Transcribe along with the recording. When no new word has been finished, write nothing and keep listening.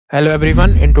Hello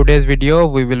everyone, in today's video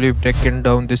we will be breaking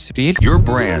down this reel. Your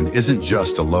brand isn't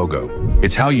just a logo.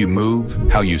 It's how you move,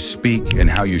 how you speak, and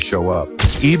how you show up.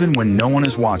 Even when no one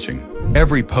is watching,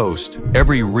 every post,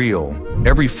 every reel,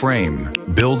 every frame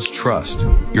builds trust.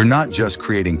 You're not just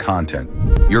creating content,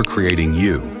 you're creating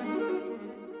you.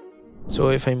 So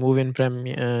if I move in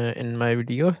my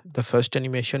video, the first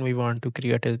animation we want to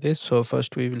create is this. So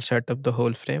first we will set up the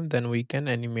whole frame, then we can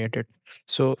animate it.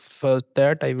 So for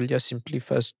that I will just simply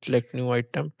first select new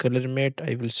item, color mate.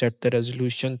 I will set the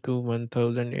resolution to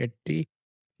 1080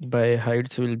 by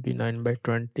heights will be 9 by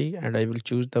 20, and I will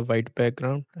choose the white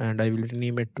background and I will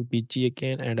rename it to BG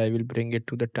again, and I will bring it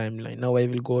to the timeline. Now I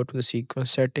will go to the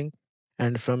sequence setting,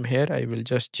 and from here I will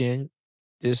just change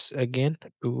this again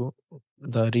to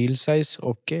the reel size.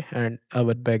 Okay, and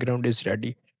our background is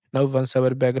ready. Now once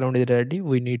our background is ready,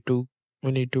 we need to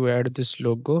add this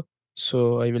logo.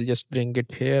 So I will just bring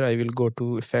it here. I will go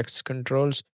to effects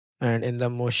controls, and in the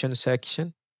motion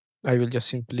section I will just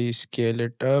simply scale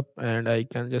it up, and I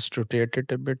can just rotate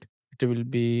it a bit. It will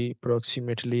be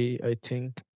approximately, I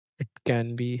think it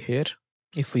can be here.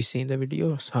 If we see in the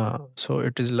videos, so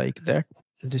it is like that.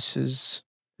 This is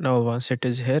now once it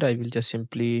is here, I will just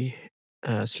simply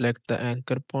select the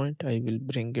anchor point. I will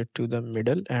bring it to the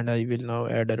middle, and I will now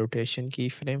add a rotation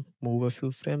keyframe, move a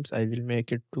few frames. I will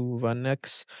make it to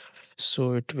 1x.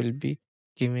 So it will be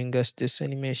giving us this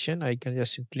animation. I can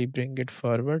just simply bring it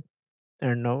forward,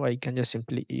 and now I can just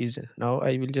simply ease in. Now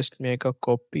I will just make a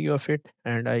copy of it,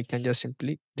 and I can just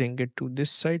simply bring it to this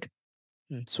side.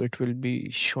 So it will be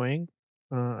showing.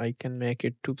 I can make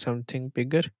it to something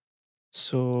bigger.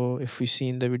 So if we see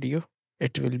in the video,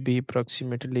 it will be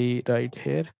approximately right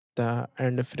here, the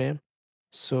end frame.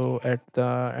 So at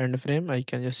the end frame I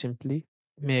can just simply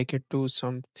make it to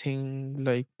something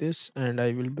like this, and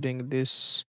I will bring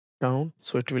this down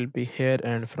so it will be here,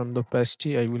 and from the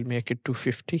opacity I will make it to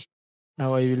 50.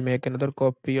 Now I will make another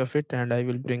copy of it, and I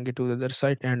will bring it to the other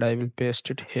side, and I will paste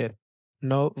it here.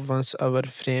 Now once our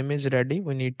frame is ready,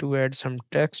 we need to add some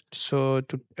text. So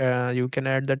to you can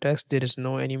add the text. There is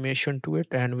no animation to it,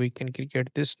 and we can create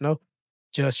this now,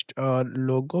 just a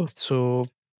logo. So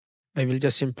I will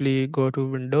just simply go to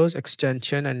Windows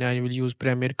extension, and I will use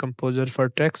Premiere Composer for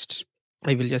text.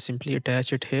 I will just simply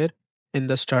attach it here. In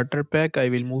the starter pack, I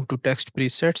will move to text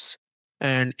presets,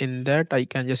 and in that I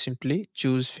can just simply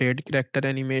choose fade character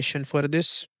animation for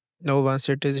this. Now once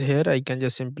it is here, I can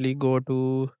just simply go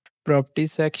to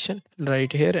properties section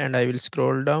right here, and I will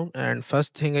scroll down, and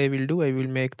first thing I will do, I will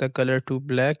make the color to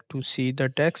black to see the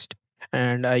text,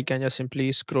 and I can just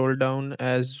simply scroll down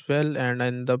as well, and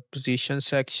in the position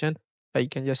section I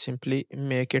can just simply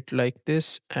make it like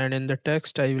this, and in the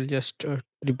text I will just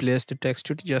replace the text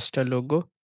with just a logo.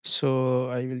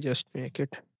 So I will just make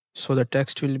it so the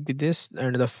text will be this,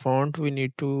 and the font we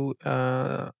need to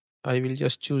I will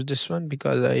just choose this one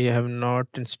because I have not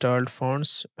installed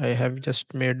fonts. I have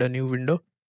just made a new window,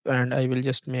 and I will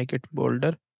just make it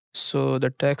bolder. So the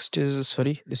text is,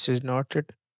 sorry, this is not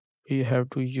it. You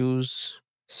have to use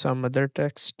some other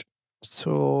text.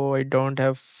 So I don't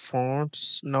have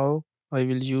fonts now. I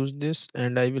will use this,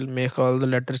 and I will make all the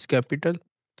letters capital.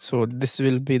 So this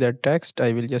will be the text.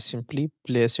 I will just simply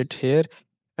place it here,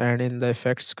 and in the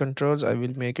effects controls I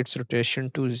will make its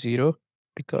rotation to 0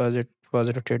 because it was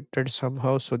rotated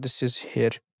somehow. So this is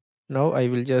here. Now I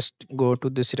will just go to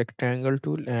this rectangle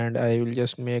tool, and I will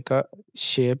just make a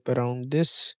shape around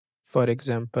this, for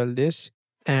example this,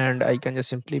 and I can just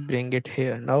simply bring it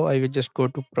here. Now I will just go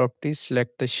to properties,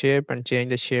 select the shape, and change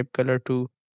the shape color to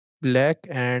black,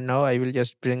 and now I will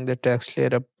just bring the text layer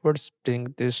upwards,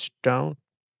 bring this down,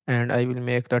 and I will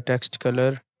make the text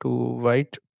color to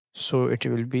white, so it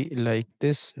will be like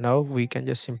this. Now we can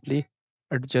just simply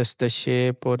adjust the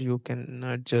shape, or you can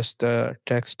adjust the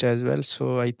text as well.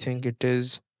 So I think it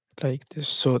is like this.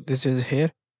 So this is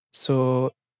here.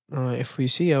 So if we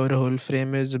see, our whole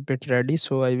frame is a bit ready,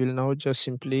 so I will now just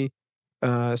simply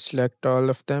select all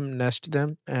of them, nest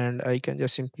them, and I can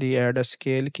just simply add a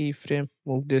scale keyframe,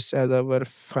 move this as our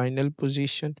final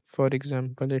position. For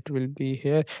example, it will be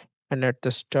here, and at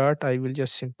the start I will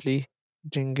just simply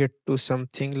bring it to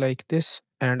something like this,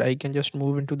 and I can just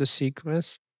move into the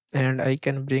sequence, and I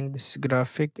can bring this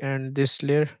graphic and this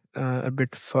layer a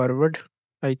bit forward.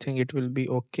 I think it will be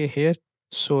okay here.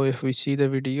 So if we see the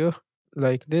video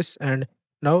like this, and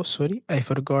now, sorry, I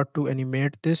forgot to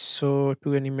animate this. So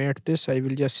to animate this, I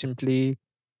will just simply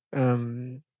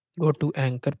um, go to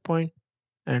anchor point,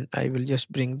 and I will just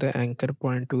bring the anchor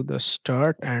point to the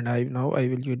start, and I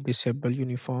will use disable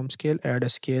uniform scale, add a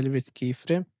scale with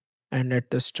keyframe, and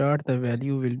at the start the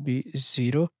value will be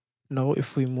 0. Now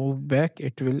if we move back,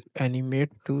 it will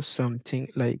animate to something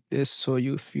like this. So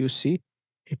if you see,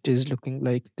 it is looking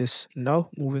like this. Now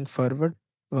moving forward,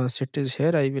 once it is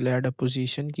here, I will add a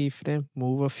position keyframe,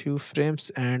 move a few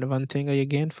frames, and one thing I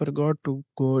again forgot to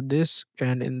go this,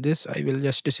 and in this I will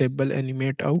just disable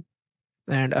animate out,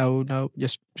 and I will now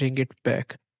just bring it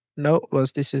back. Now,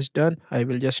 once this is done, I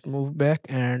will just move back,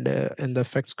 and in the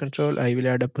effects control, I will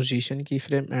add a position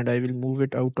keyframe and I will move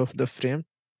it out of the frame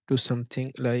to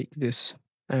something like this.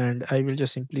 And I will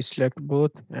just simply select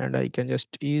both, and I can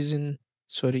just ease in.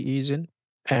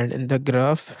 And in the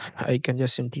graph, I can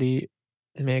just simply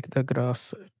make the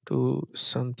graph to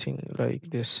something like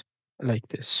this.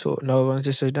 So now once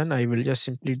this is done, I will just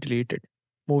simply delete it.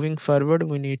 Moving forward,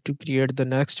 we need to create the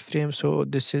next frame. So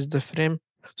this is the frame.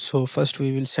 So first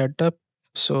we will set up.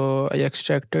 So I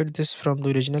extracted this from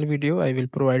the original video. I will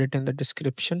provide it in the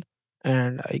description,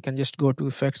 and I can just go to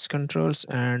effects controls,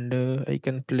 and I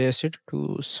can place it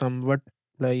to somewhat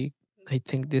like, I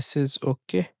think this is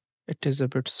okay. It is a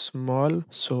bit small,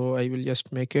 so I will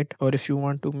just make it. Or if you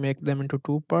want to make them into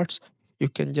two parts, you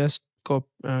can just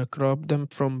crop them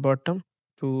from bottom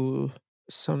to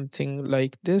something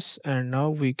like this, and now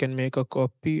we can make a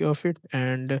copy of it,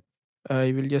 and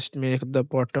I will just make the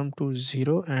bottom to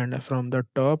 0, and from the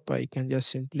top I can just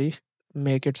simply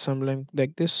make it something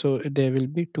like this. So there will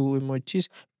be two emojis.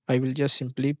 I will just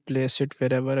simply place it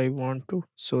wherever I want to.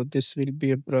 So this will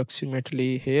be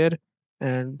approximately here,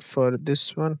 and for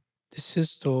this one, this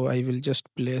is, so I will just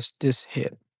place this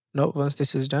here. Now once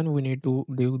this is done, we need to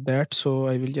do that. So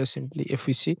I will just simply, if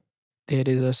we see, there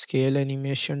is a scale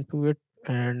animation to it,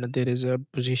 and there is a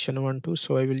position one too.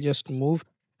 So I will just move,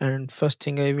 and first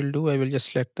thing I will do, I will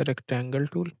just select the rectangle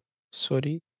tool.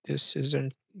 Sorry, this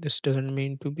doesn't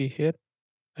mean to be here.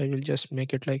 I will just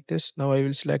make it like this. Now I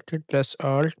will select it, press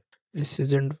Alt. This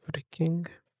isn't working.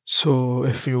 So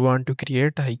if you want to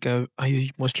create,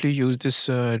 I mostly use this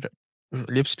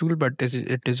ellipse tool, but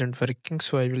it isn't working.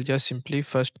 So I will just simply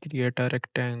first create a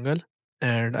rectangle,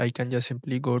 and I can just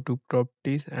simply go to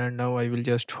properties, and now I will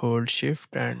just hold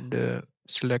shift and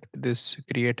select this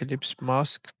create ellipse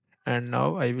mask, and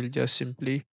now I will just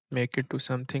simply make it to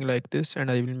something like this, and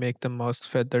I will make the mask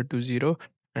feather to 0,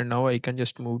 and now I can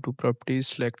just move to properties,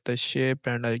 select the shape,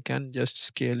 and I can just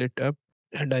scale it up,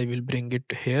 and I will bring it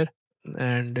here,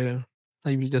 and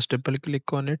I will just double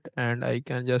click on it, and I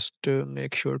can just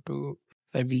make sure to,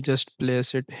 I will just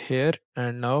place it here.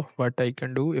 And now what I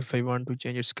can do, if I want to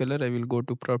change its color, I will go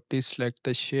to properties, select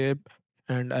the shape,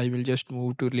 and I will just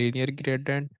move to linear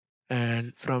gradient,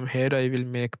 and from here I will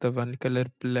make the one color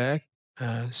black.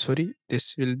 Sorry,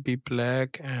 this will be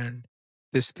black, and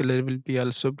this color will be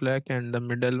also black, and the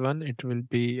middle one, it will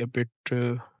be a bit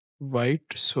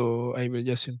white. So I will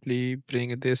just simply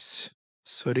bring this,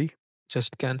 sorry,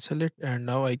 just cancel it, and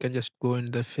now I can just go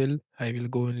in the fill. I will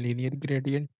go in linear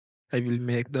gradient. I will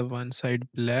make the one side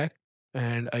black,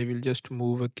 and I will just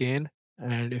move again,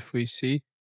 and if we see,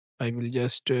 I will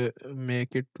just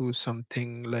make it to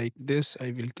something like this.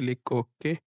 I will click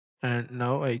OK, and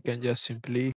now I can just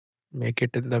simply make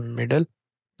it in the middle,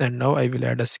 and now I will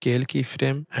add a scale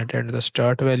keyframe, and at the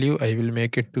start value I will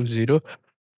make it to 0,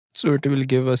 so it will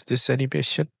give us this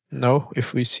animation. Now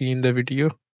if we see in the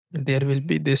video, there will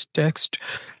be this text,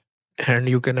 and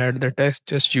you can add the text,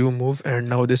 just you move, and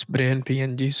now this brain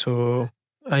png. So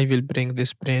I will bring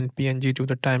this brain png to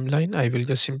the timeline. I will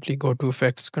just simply go to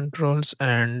effects controls,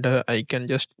 and I can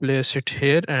just place it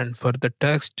here. And for the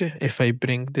text, if I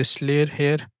bring this layer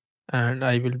here, and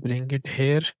I will bring it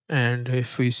here, and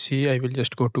if we see, I will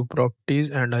just go to properties,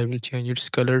 and I will change its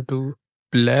color to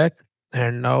black.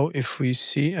 And now if we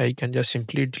see, I can just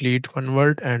simply delete one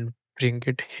word and bring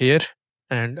it here,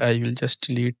 and I will just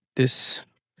delete this.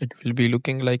 It will be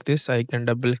looking like this. I can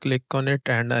double click on it,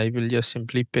 and I will just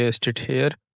simply paste it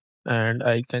here, and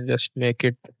I can just make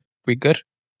it bigger.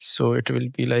 So it will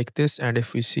be like this. And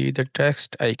if we see the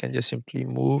text, I can just simply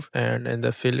move, and in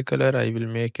the fill color, I will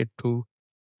make it to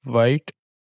white,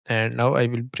 and now I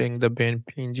will bring the pen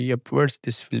PNG upwards.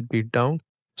 This will be down.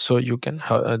 So you can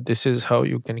this is how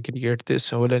you can create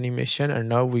this whole animation, and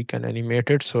now we can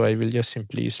animate it. So I will just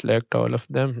simply select all of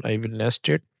them. I will nest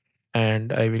it,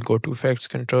 and I will go to effects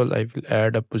control. I will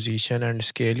add a position and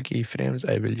scale keyframes.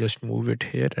 I will just move it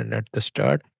here, and at the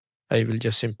start I will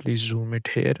just simply zoom it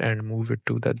here and move it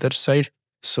to the other side.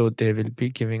 So they will be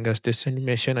giving us this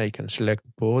animation. I can select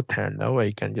both, and now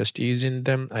I can just ease in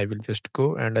them. I will just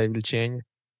go, and I will change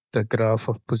the graph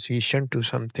of position to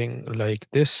something like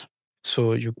this.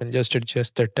 So you can just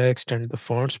adjust the text and the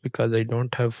fonts, because I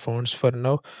don't have fonts for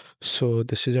now. So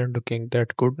this isn't looking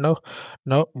that good now.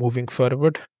 Now moving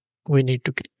forward, we need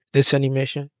to create this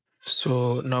animation.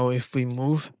 So now if we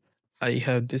move, I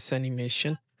have this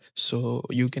animation. So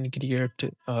you can create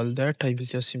all that. I will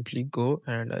just simply go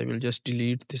and I will just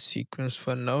delete this sequence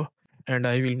for now and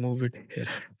I will move it here.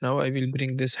 Now I will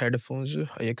bring this headphones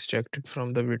I extracted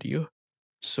from the video.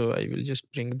 So I will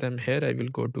just bring them here. I will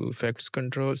go to effects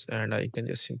controls and I can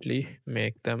just simply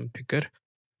make them bigger.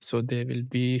 So they will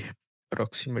be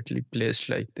approximately placed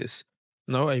like this.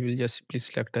 Now I will just simply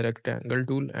select a rectangle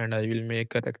tool and I will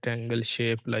make a rectangle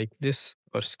shape like this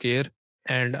or square.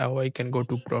 And now I can go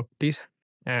to properties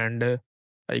and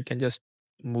I can just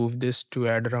move this to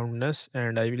add roundness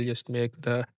and I will just make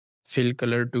the fill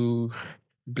color to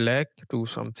black to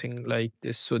something like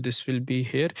this. So this will be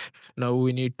here. Now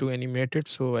we need to animate it.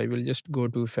 So I will just go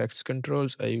to effects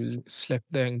controls. I will select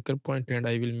the anchor point and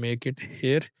I will make it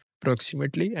here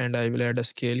approximately and I will add a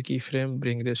scale keyframe,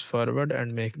 bring this forward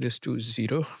and make this to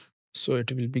 0. So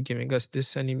it will be giving us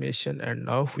this animation and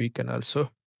now we can also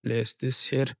place this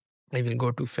here. I will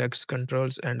go to effects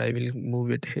controls and I will move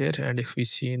it here and if we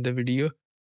see in the video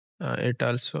it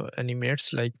also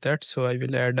animates like that. So I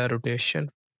will add a rotation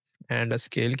and a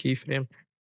scale keyframe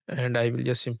and I will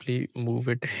just simply move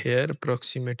it here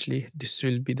approximately. This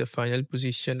will be the final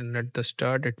position and at the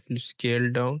start it will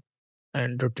scale down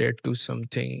and rotate to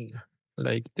something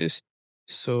like this.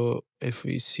 So if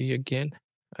we see again,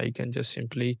 I can just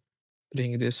simply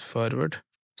bring this forward.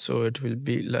 So it will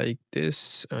be like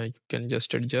this. You can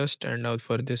just adjust. And now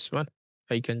for this one,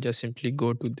 I can just simply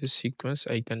go to this sequence.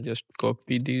 I can just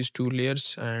copy these two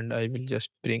layers and I will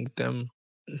just bring them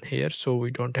here. So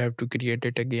we don't have to create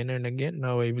it again and again.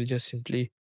 Now I will just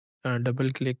simply double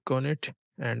click on it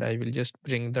and I will just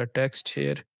bring the text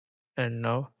here and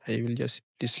now I will just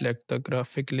select the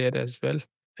graphic layer as well.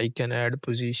 I can add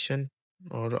position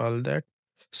or all that.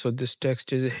 So this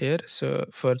text is here. So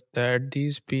for that,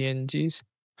 these PNGs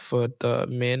for the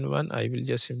main one, I will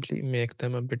just simply make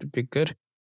them a bit bigger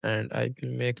and I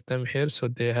will make them here so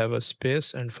they have a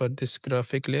space. And for this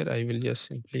graphic layer, I will just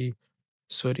simply,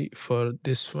 sorry, for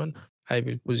this one, I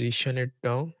will position it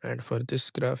down and for this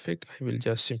graphic I will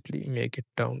just simply make it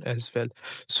down as well.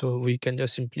 So we can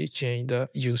just simply change the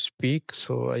you speak.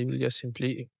 So I will just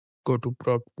simply go to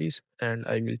properties and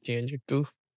I will change it to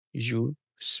you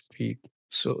speak.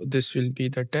 So this will be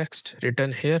the text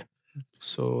written here.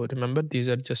 So remember these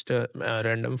are just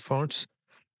random fonts.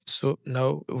 So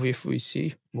now if we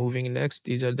see moving next,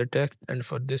 these are the text and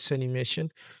for this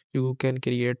animation you can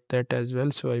create that as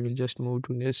well. So I will just move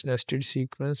to this nested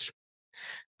sequence.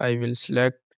 I will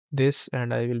select this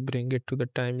and I will bring it to the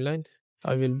timeline.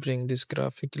 I will bring this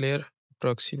graphic layer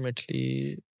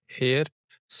approximately here.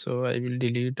 So I will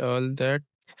delete all that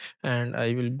and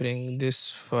I will bring this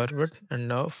forward and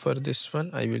now for this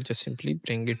one I will just simply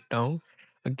bring it down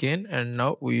again and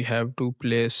now we have to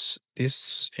place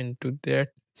this into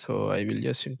that. So I will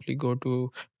just simply go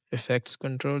to effects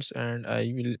controls and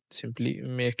I will simply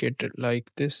make it like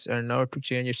this and now to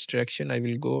change its direction I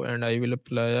will go and I will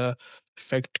apply a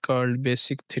effect called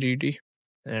basic 3D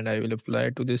and I will apply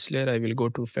it to this layer. I will go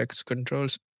to effects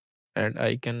controls and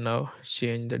I can now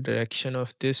change the direction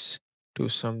of this to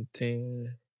something.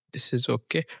 This is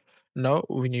okay. Now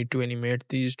we need to animate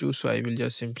these two, so I will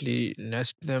just simply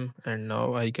nest them and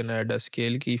now I can add a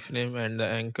scale keyframe and the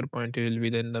anchor point will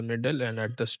be in the middle and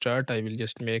at the start I will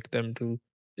just make them to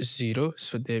 0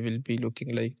 so they will be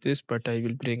looking like this, but I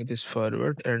will bring this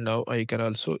forward and now I can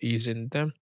also ease in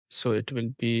them so it will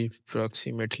be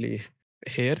approximately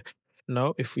here.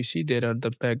 Now, if we see there are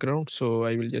the background, so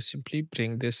I will just simply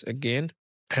bring this again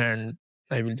and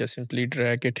I will just simply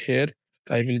drag it here.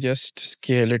 I will just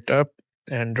scale it up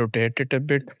and rotate it a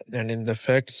bit. And in the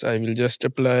effects, I will just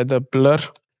apply the blur.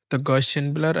 The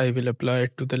Gaussian blur, I will apply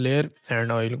it to the layer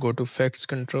and I will go to effects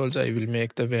controls. I will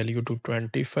make the value to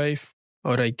 25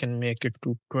 or I can make it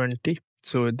to 20.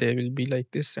 So they will be like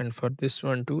this. And for this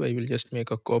one too, I will just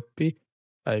make a copy.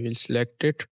 I will select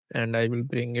it and I will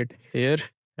bring it here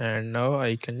and now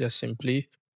I can just simply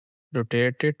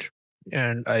rotate it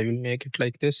and I will make it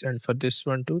like this and for this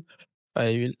one too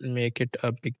I will make it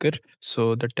a bigger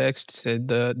so the text said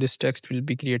the this text will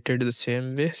be created the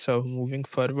same way. So moving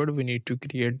forward we need to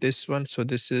create this one, so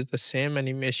this is the same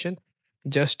animation,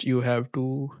 just you have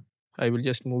to, I will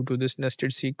just move to this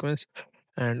nested sequence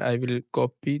and I will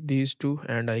copy these two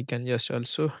and I can just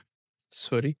also,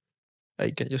 sorry, I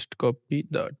can just copy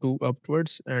the two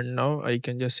upwards and now I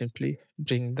can just simply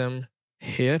bring them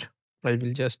here. I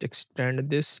will just extend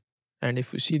this and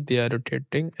if you see they are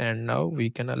rotating and now we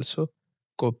can also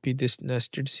copy this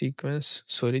nested sequence.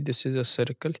 Sorry, this is a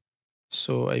circle.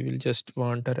 So I will just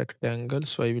want a rectangle.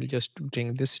 So I will just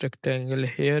bring this rectangle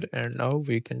here and now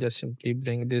we can just simply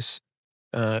bring this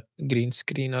green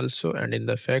screen also, and in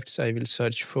the effects I will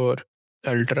search for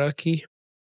ultra key.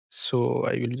 So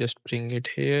I will just bring it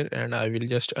here and I will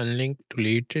just unlink,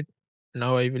 delete it.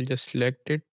 Now I will just select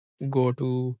it, go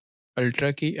to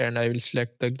ultra key and I will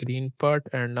select the green part,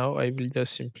 and now I will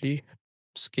just simply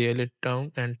scale it down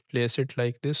and place it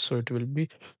like this, so it will be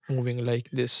moving like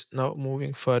this. Now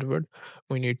moving forward,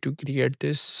 we need to create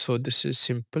this. So this is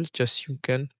simple, just you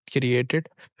can create it.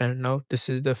 And now this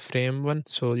is the frame one,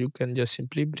 so you can just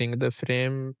simply bring the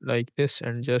frame like this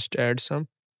and just add some.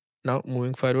 Now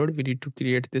moving forward, we need to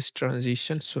create this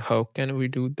transition. So how can we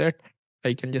do that?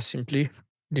 I can just simply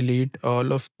delete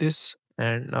all of this,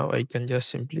 and now I can just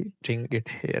simply bring it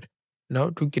here. Now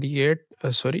to create,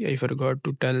 sorry, I forgot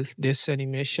to tell this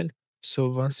animation. So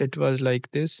once it was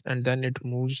like this and then it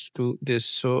moves to this.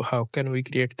 So how can we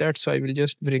create that? So I will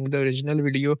just bring the original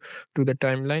video to the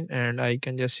timeline and I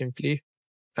can just simply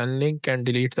unlink and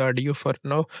delete the audio for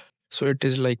now. So it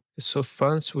is like so.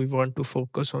 Once we want to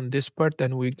focus on this part,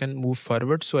 then we can move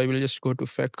forward. So I will just go to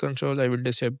effect control, I will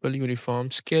disable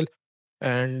uniform scale,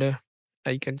 and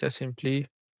I can just simply,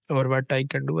 or what I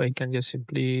can do, I can just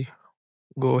simply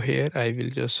go here. I will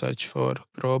just search for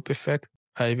crop effect.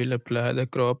 I will apply the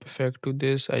crop effect to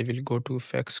this. I will go to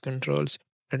effects controls,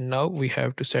 and now we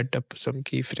have to set up some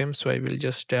keyframes. So I will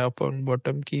just tap on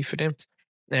bottom keyframes,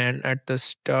 and at the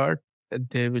start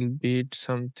there will be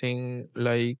something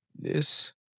like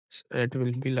this. It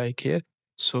will be like here.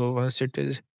 So once it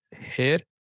is here,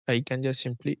 I can just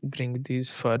simply bring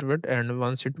these forward, and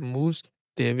once it moves,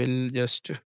 they will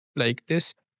just like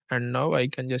this. And now I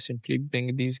can just simply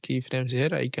bring these keyframes here.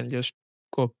 I can just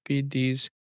copy these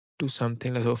to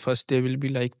something like, so first they will be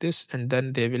like this and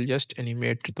then they will just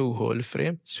animate the whole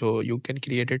frame. So you can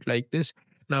create it like this.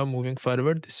 Now moving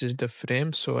forward, this is the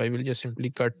frame. So I will just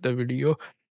simply cut the video,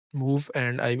 move,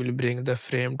 and I will bring the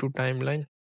frame to timeline,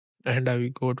 and I will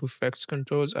go to effects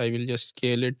controls. I will just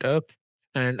scale it up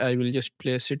and I will just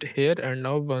place it here. And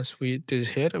now once we it is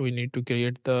here, we need to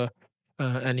create the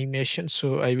animation.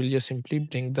 So I will just simply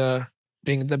bring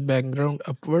the background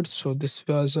upwards. So this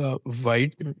was a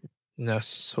white. Yes.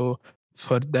 So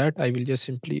for that, I will just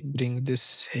simply bring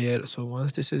this here. So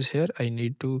once this is here, I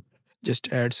need to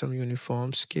just add some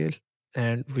uniform scale,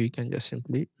 and we can just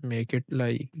simply make it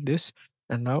like this.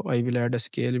 And now I will add a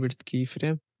scale width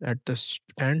keyframe. At the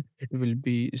end it will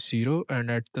be 0,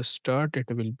 and at the start it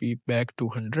will be back to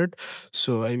 100.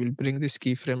 So I will bring this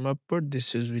keyframe upward.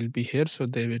 This is will be here, so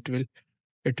there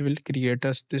it will create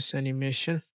us this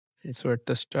animation. And so at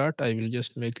the start I will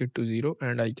just make it to 0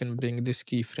 and I can bring this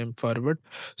keyframe forward.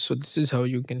 So this is how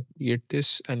you can create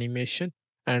this animation.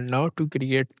 And now to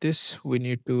create this, we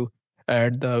need to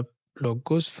add the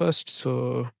logos first.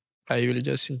 So I will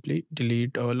just simply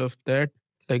delete all of that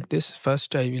like this.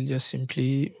 First I will just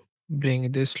simply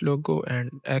bring this logo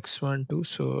and x12.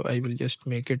 So I will just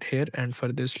make it here, and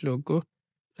for this logo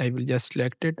I will just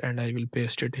select it and I will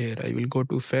paste it here. I will go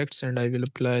to effects and I will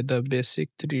apply the basic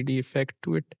 3D effect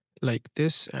to it like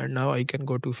this. And now I can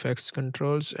go to effects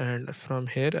controls, and from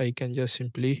here I can just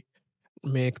simply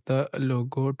make the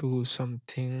logo to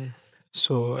something.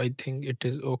 So I think it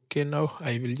is okay now.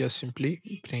 I will just simply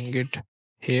bring it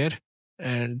here,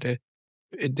 and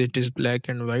it is black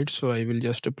and white. So I will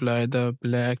just apply the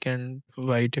black and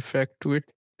white effect to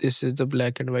it. This is the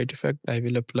black and white effect. I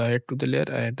will apply it to the layer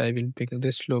and I will bring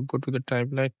this logo to the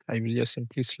timeline. I will just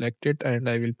simply select it and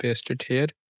I will paste it here.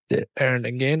 And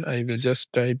again, I will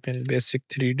just type in basic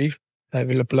 3D. I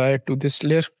will apply it to this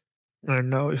layer. And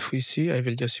now if we see, I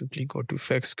will just simply go to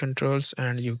effects controls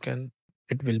and you can,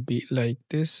 it will be like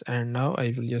this. And now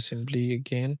I will just simply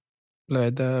again apply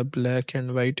the black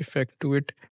and white effect to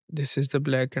it. This is the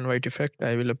black and white effect.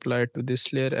 I will apply it to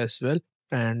this layer as well.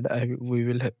 And we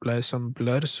will apply some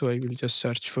blur. So I will just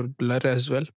search for blur as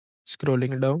well.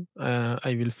 Scrolling down,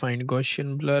 I will find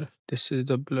Gaussian blur. This is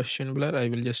the Gaussian blur. I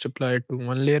will just apply it to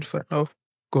one layer for now.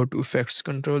 Go to effects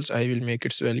controls. I will make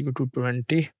its value to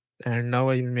 20. And now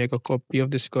I will make a copy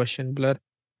of this Gaussian blur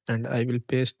and I will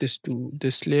paste this to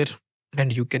this layer,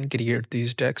 and you can create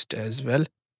these text as well.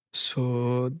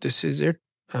 So this is it.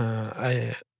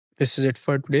 I This is it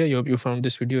for today. I hope you found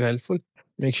this video helpful.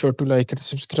 Make sure to like and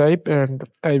subscribe, and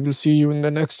I will see you in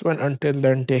the next one. Until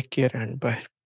then, take care and bye.